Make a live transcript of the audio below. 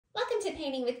Welcome to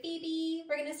Painting with Phoebe.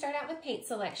 We're going to start out with paint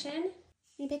selection.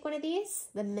 You pick one of these,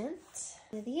 the mint.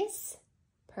 One of these,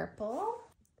 purple.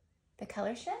 The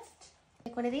color shift.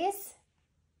 Pick one of these,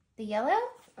 the yellow.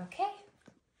 Okay.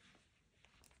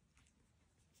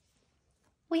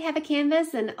 We have a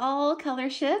canvas in all color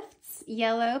shifts,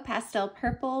 yellow, pastel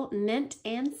purple, mint,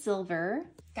 and silver.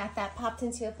 Got that popped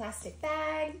into a plastic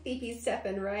bag. Phoebe's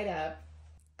stepping right up.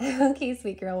 Okay,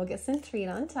 sweet girl, we'll get some treat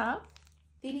on top.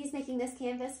 Phoebe's making this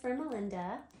canvas for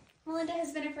Melinda. Melinda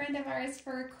has been a friend of ours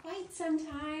for quite some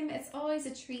time. It's always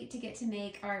a treat to get to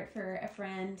make art for a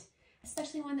friend,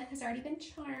 especially one that has already been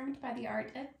charmed by the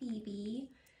art of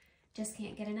Phoebe. Just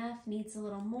can't get enough, needs a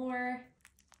little more.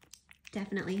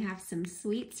 Definitely have some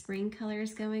sweet spring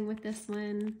colors going with this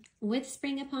one. With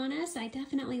spring upon us, I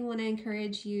definitely want to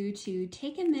encourage you to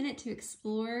take a minute to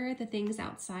explore the things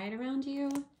outside around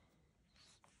you.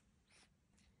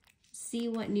 See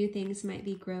what new things might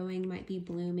be growing, might be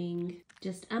blooming.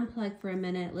 Just unplug for a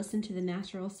minute, listen to the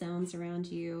natural sounds around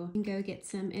you, and go get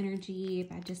some energy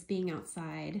by just being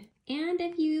outside. And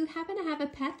if you happen to have a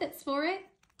pet that's for it,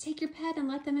 take your pet and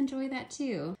let them enjoy that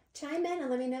too. Chime in and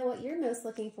let me know what you're most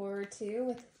looking forward to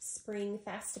with spring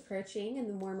fast approaching and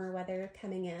the warmer weather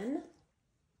coming in.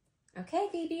 Okay,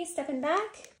 Phoebe, stepping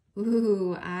back.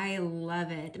 Ooh, I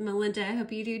love it. Melinda, I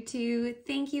hope you do too.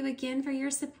 Thank you again for your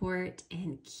support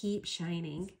and keep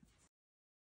shining.